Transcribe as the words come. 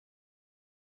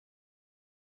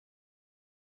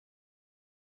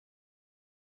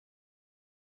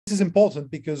is important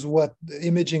because what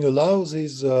imaging allows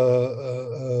is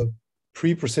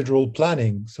pre-procedural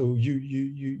planning. So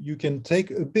you can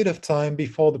take a bit of time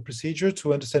before the procedure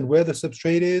to understand where the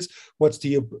substrate is, what's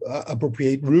the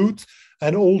appropriate route,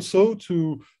 and also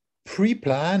to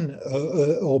pre-plan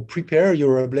or prepare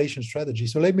your ablation strategy.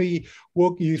 So let me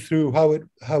walk you through how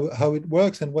it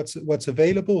works and what's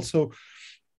available. So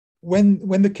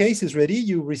when the case is ready,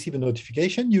 you receive a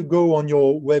notification, you go on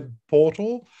your web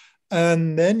portal,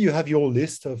 and then you have your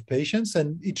list of patients.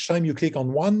 And each time you click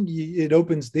on one, it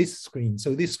opens this screen.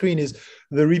 So this screen is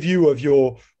the review of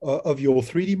your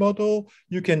 3D model.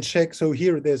 You can check. So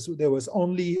here there was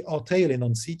only arterial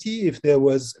on CT. If there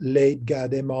was late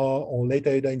GAD-MR or late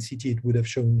iodine CT, it would have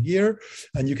shown here.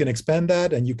 And you can expand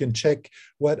that, and you can check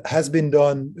what has been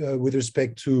done with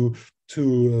respect to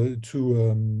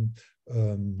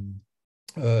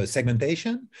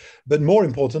segmentation. But more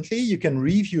importantly, you can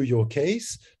review your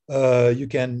case. You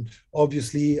can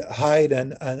obviously hide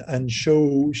and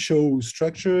show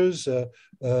structures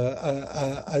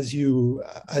as you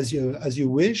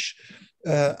wish,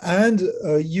 and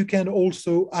you can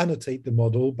also annotate the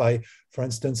model by, for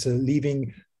instance,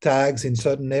 leaving tags in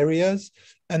certain areas,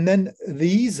 and then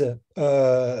these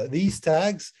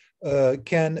tags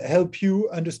can help you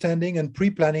understanding and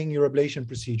pre-planning your ablation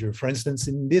procedure. For instance,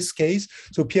 in this case,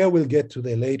 so Pierre will get to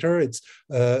that later, it's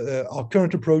our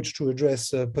current approach to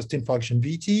address post-infarction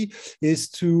VT is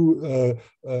to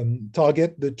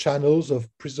target the channels of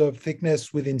preserved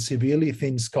thickness within severely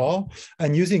thin scar.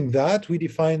 And using that, we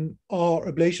define our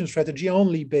ablation strategy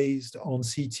only based on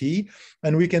CT,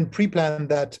 and we can pre-plan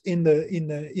that in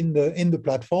the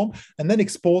platform and then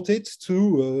export it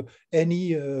to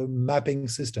any mapping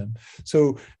system.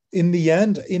 So in the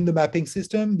end, in the mapping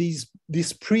system,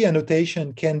 this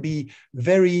pre-annotation can be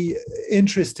very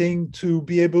interesting to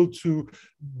be able to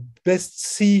best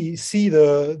see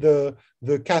the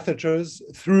catheters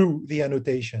through the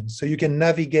annotation. So you can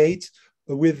navigate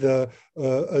with an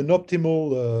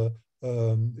optimal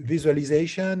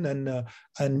visualization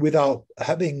and without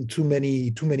having too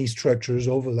many structures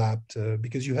overlapped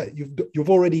because you've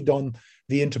already done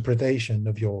the interpretation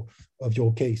of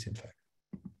your case, in fact.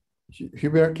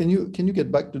 Hubert, can you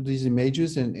get back to these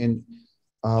images and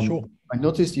sure. I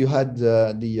noticed you had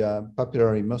the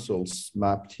papillary muscles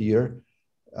mapped here.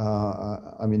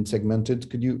 I mean segmented.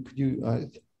 Could you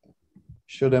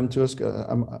show them to us?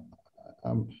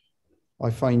 I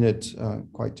find it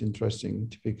quite interesting.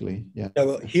 Typically, yeah.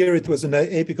 Well, here it was an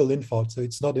apical infarct, so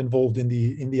it's not involved in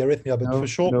the arrhythmia, but for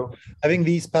sure, having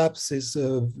these PAPs is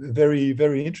very,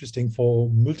 very interesting for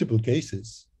multiple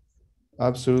cases.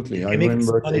 Absolutely, I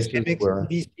remember cases where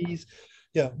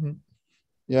yeah.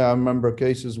 Yeah, I remember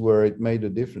cases where it made a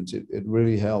difference. It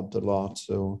really helped a lot.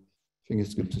 So I think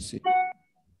it's good to see.